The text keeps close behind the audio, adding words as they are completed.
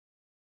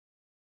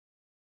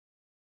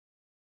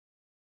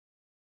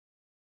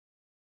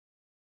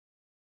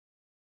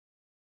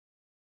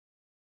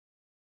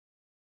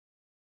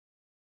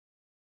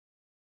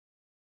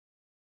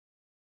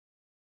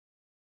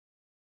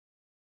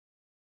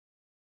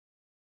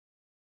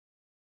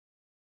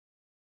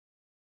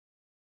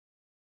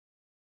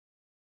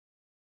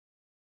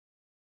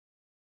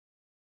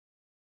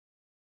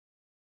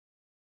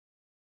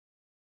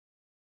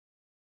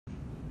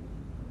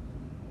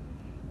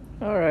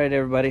Alright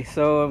everybody,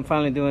 so I'm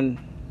finally doing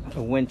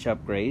a winch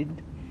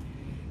upgrade.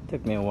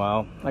 Took me a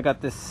while. I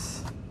got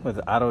this with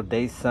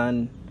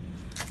Autodayplus.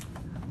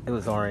 It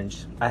was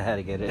orange. I had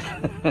to get it.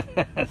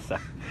 So,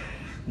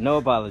 no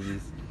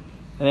apologies.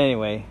 And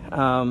anyway,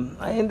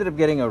 I ended up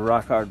getting a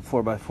rock hard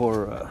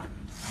 4x4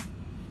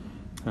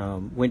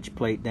 winch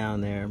plate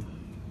down there.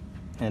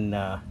 And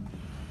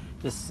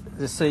just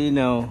so you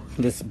know,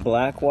 this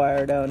black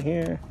wire down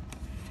here,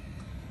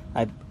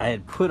 I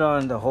had put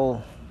on the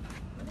whole,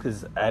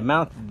 because I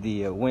mounted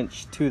the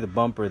winch to the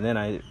bumper, and then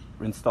I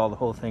installed the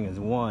whole thing as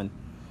one.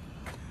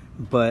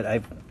 But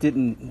I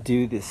didn't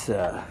do this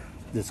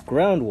this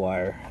ground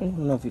wire. I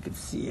don't know if you can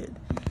see it.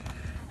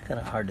 It's kind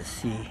of hard to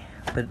see,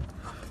 but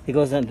it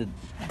goes into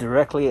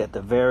directly at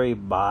the very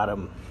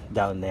bottom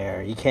down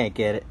there. You can't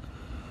get it.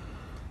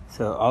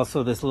 So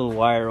also this little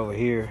wire over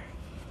here,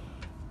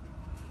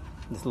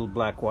 this little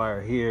black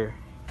wire here,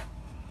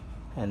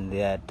 and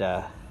that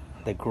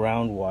the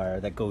ground wire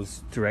that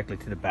goes directly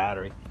to the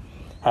battery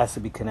has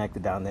to be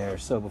connected down there.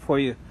 So before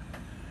you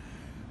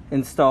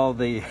install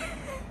the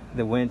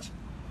winch,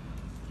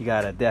 you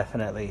gotta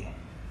definitely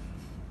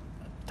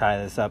tie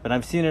this up. And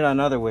I've seen it on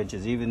other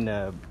winches, even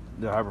the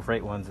Harbor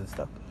Freight ones and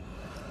stuff.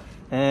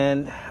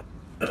 And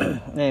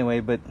anyway,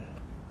 but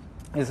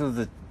this was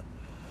an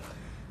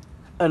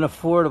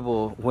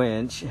affordable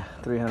winch,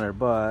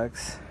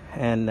 $300,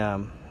 and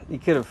I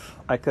could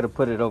have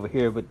put it over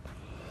here, but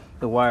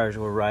the wires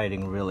were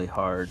riding really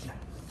hard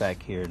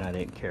back here, and I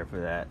didn't care for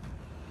that.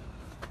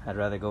 I'd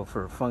rather go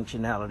for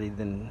functionality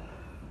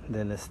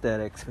than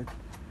aesthetics, but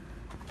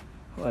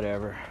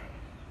whatever,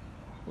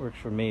 works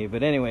for me.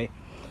 But anyway,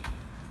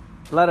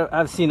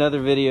 I've seen other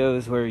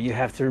videos where you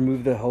have to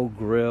remove the whole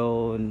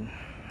grill, and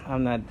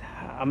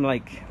I'm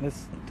like,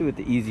 let's do it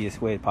the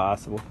easiest way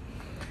possible.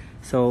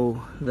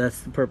 So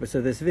that's the purpose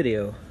of this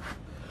video.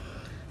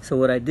 So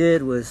what I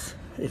did was,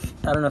 I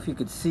don't know if you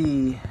could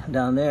see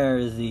down there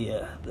is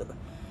the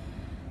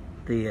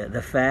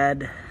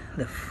FAD,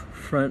 the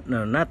front,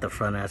 no, not the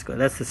front ASCO,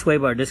 that's the sway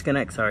bar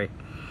disconnect, sorry.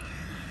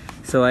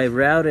 So I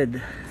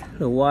routed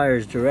the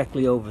wires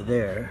directly over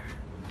there.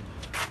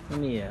 Let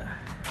me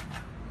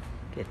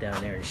get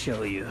down there and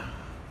show you.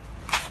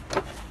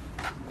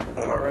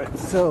 Alright,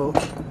 so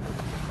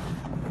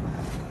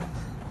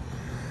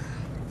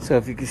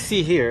if you can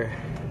see here,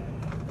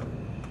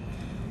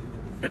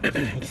 you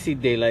can see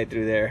daylight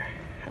through there.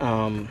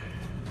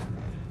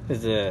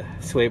 There's a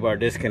sway bar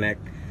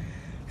disconnect,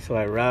 so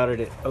I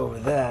routed it over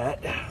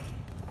that,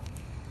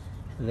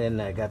 and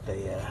then I got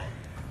the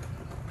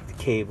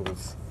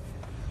cables.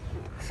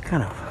 It's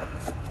kind of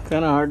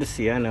hard to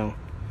see, I know.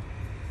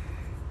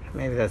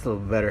 Maybe that's a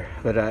little better,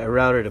 but I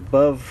routed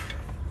above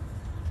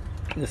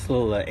this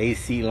little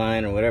AC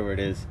line or whatever it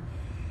is,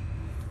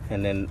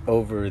 and then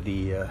over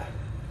the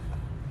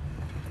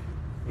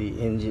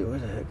engine.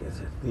 What the heck is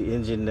it? The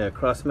engine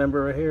cross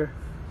member right here.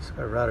 So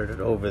I routed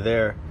it over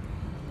there,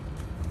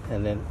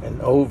 and then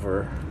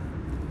over,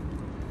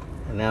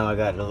 and now I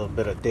got a little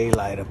bit of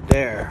daylight up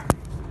there.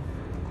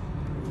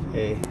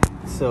 Okay,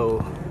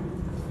 so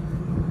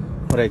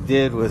what I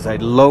did was I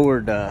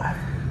lowered the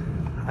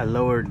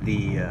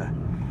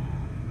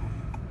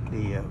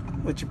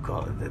what you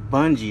call it, the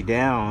bungee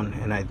down,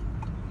 and I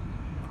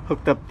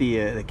hooked up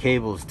the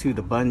cables to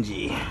the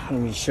bungee. Let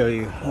me show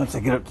you once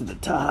I get up to the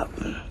top.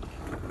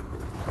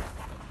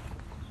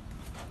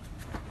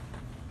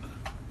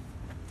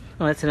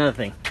 Oh, that's another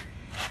thing.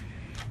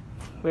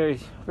 Very,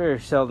 very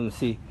seldom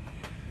see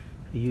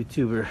a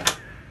YouTuber.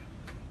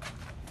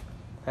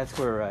 That's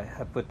where I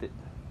put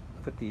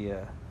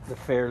the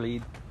fair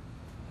lead.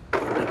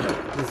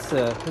 This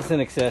is an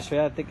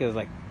accessory. I think it was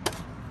like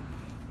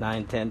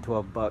 $9, $10,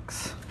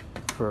 $12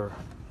 for,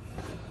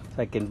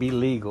 so I can be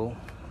legal.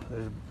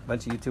 There's a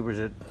bunch of YouTubers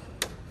that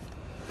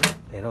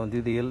they don't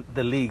do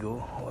the legal,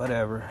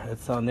 whatever.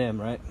 It's on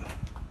them, right?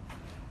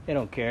 They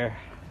don't care.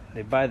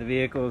 They buy the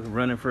vehicle,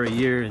 run it for a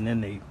year, and then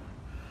they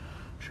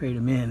trade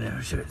them in,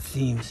 or so it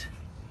seems.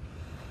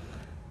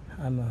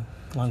 I'm a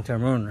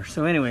long-term owner.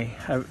 So anyway,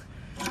 I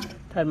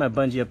tied my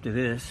bungee up to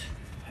this.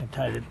 I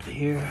tied it to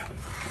here.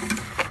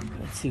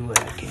 Let's see what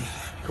I can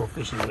go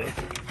fishing with.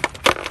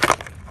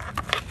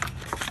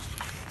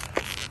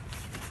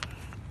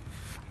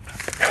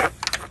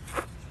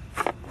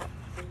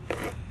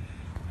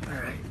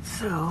 Alright,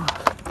 so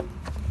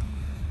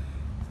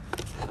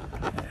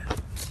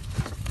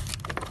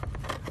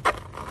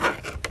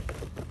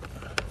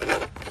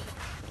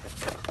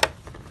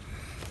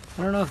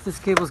I don't know if this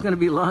cable's going to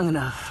be long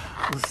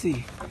enough. We'll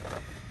see.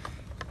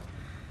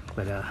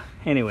 But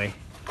anyway,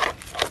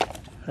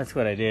 that's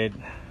what I did.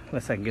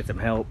 Unless I can get some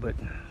help, but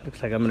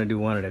looks like I'm going to do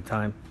one at a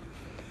time.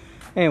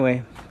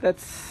 Anyway,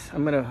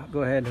 I'm going to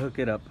go ahead and hook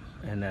it up,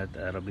 and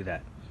that'll be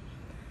that.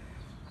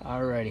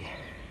 Alrighty.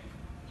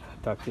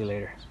 Talk to you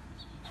later.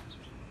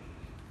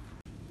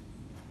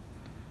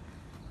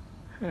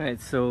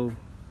 Alright, so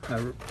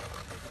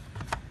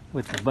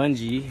with the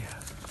bungee,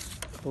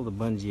 pull the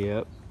bungee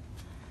up.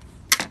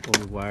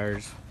 Pull the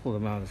wires, pull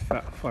them out as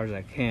far as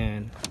I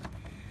can.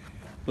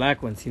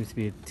 Black one seems to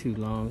be too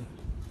long.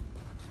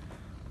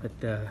 but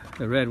the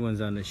red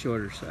one's on the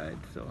shorter side,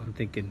 so I'm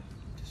thinking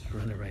just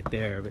run it right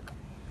there. But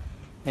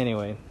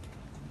anyway,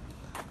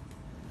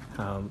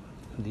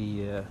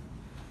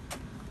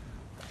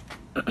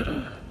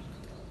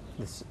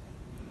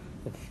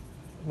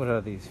 what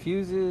are these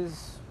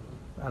fuses?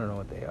 I don't know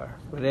what they are,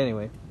 but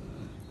anyway,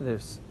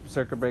 there's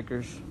circuit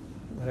breakers,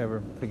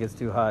 whatever. If it gets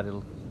too hot,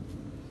 it'll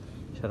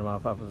shut them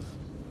off.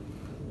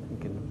 You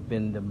can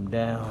bend them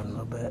down a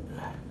little bit.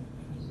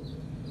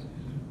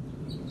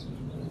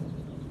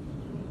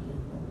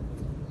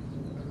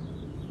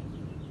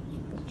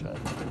 Try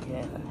this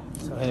again.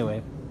 So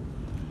anyway,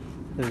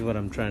 this is what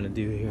I'm trying to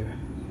do here.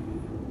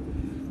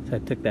 So I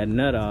took that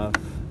nut off.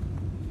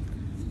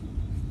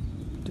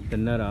 Took the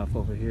nut off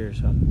over here,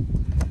 so I'm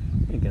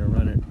gonna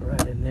run it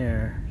right in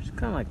there. Just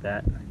kind of like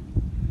that.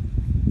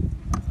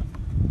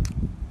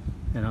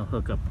 And I'll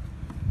hook up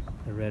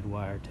the red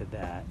wire to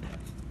that.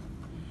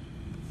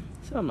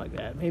 Something like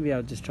that. Maybe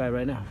I'll just try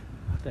right now.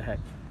 What the heck?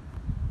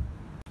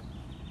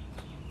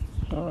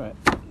 Alright,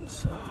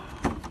 so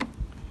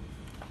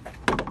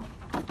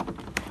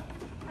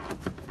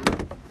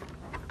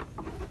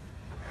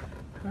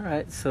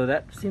alright, so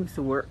that seems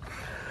to work.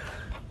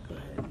 Go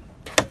ahead.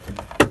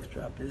 Let's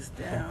drop this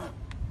down.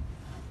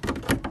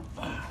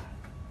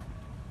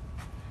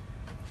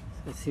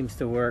 So it seems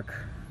to work.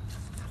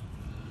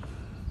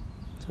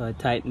 So I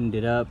tightened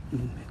it up,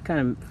 kind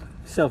of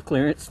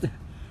self-clearanced,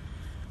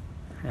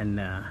 and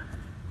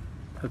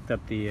hooked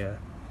up the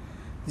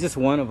just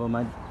one of them.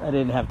 I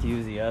didn't have to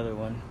use the other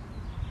one.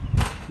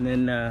 And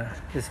then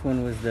this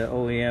one was the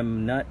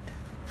OEM nut.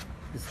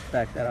 Just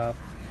back that off.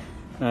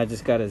 And I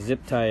just got to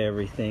zip tie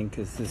everything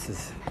because this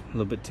is a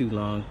little bit too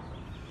long.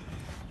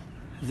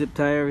 Zip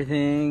tie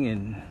everything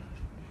and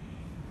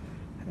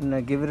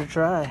give it a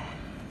try.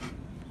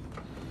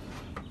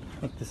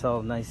 Make this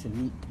all nice and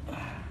neat.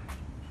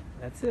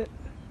 That's it.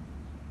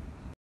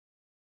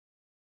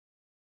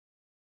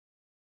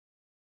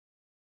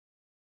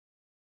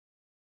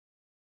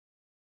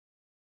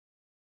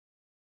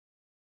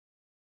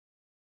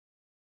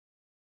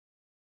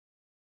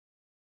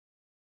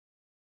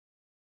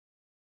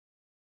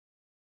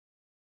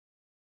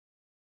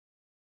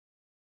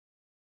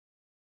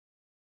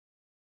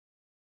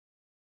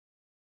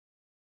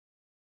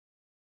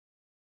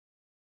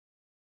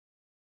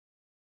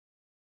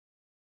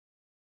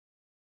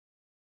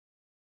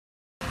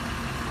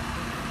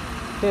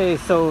 Okay,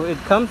 so it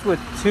comes with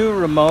two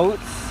remotes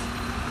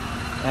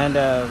and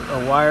a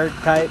wired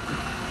type.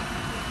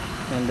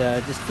 And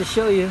just to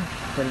show you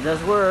that it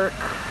does work,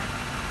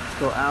 let's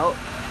go out.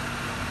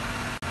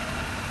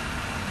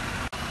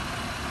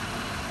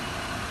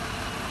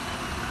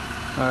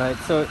 Alright,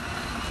 so it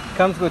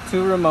comes with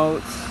two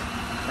remotes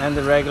and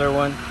the regular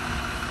one,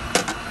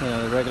 you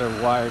know, the regular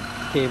wired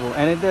cable,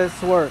 and it does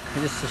work.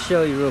 Just to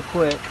show you real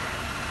quick.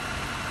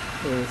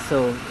 Okay,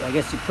 so I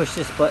guess you push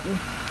this button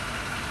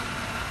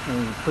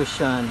and you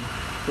push on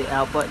the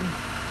out button.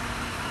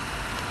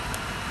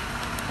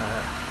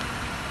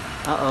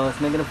 Uh-oh, it's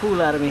making a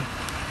fool out of me.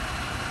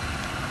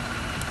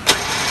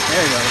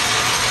 There you go.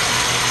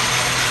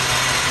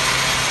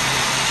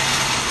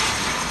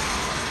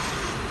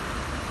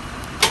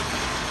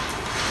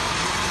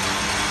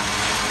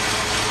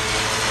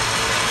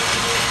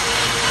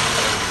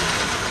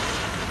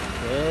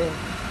 Okay.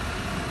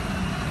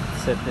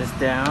 Set this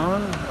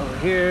down over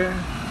here.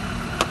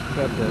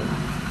 Got the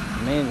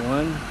main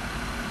one.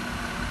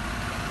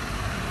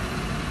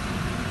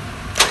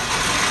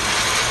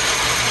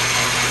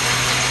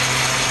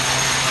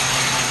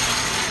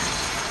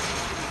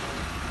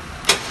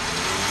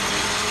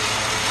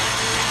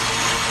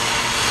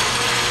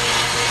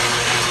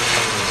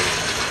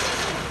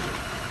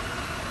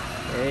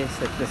 Okay,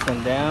 set this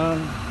one down.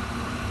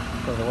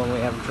 So the one we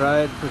haven't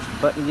tried, push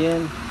the button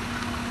again.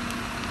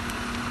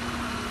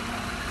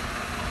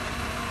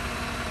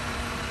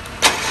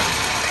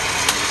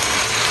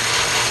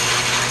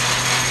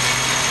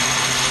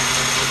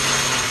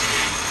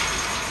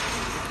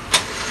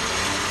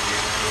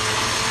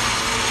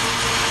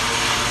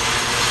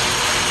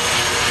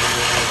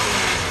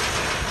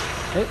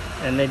 Okay,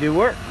 and they do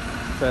work,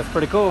 so that's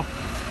pretty cool.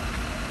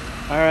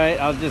 All right,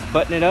 I'll just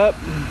button it up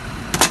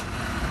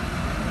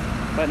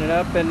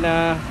and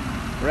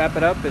wrap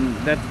it up, and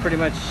that's pretty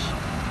much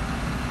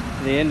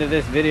the end of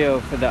this video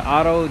for the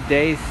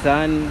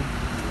Autodayplus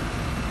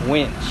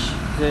winch.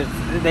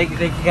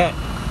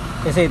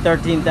 They say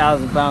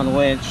 13,000 pound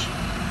winch,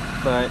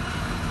 but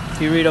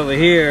if you read over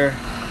here,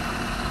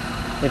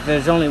 if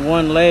there's only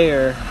one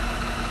layer,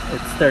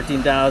 it's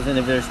 13,000.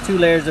 If there's two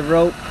layers of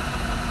rope,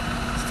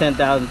 it's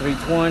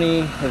 10,320.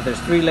 If there's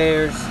three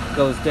layers, it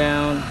goes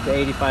down to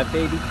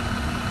 8580.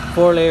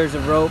 4 layers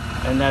of rope,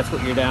 and that's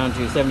what you're down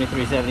to,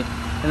 7370.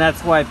 And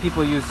that's why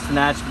people use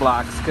snatch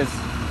blocks, because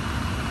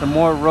the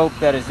more rope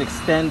that is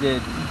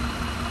extended,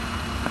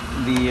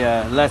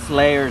 the less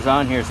layers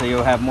on here, so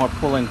you'll have more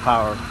pulling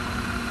power.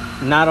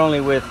 Not only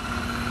with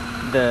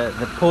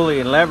the pulley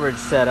and leverage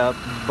setup,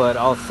 but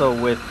also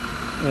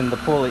in the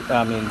pulley.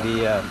 I mean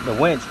the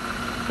winch,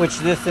 which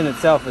this in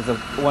itself is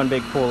one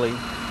big pulley.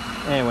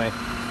 Anyway,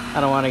 I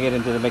don't want to get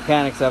into the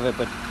mechanics of it,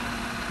 but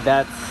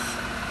that's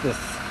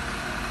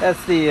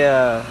the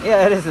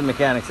yeah, it is the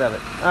mechanics of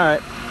it. All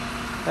right,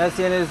 that's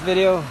the end of this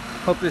video.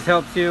 Hope this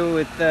helps you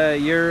with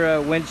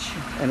your winch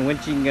and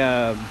winching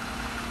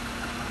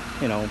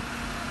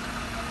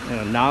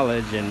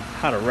knowledge and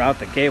how to route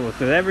the cables,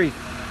 because every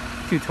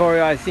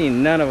tutorial I've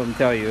seen, none of them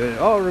tell you,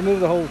 oh, remove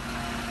the whole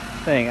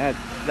thing.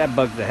 That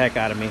bugs the heck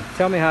out of me.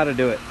 Tell me how to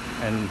do it,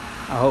 and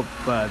I hope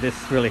this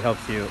really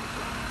helps you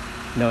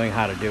knowing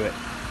how to do it.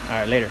 All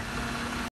right, later.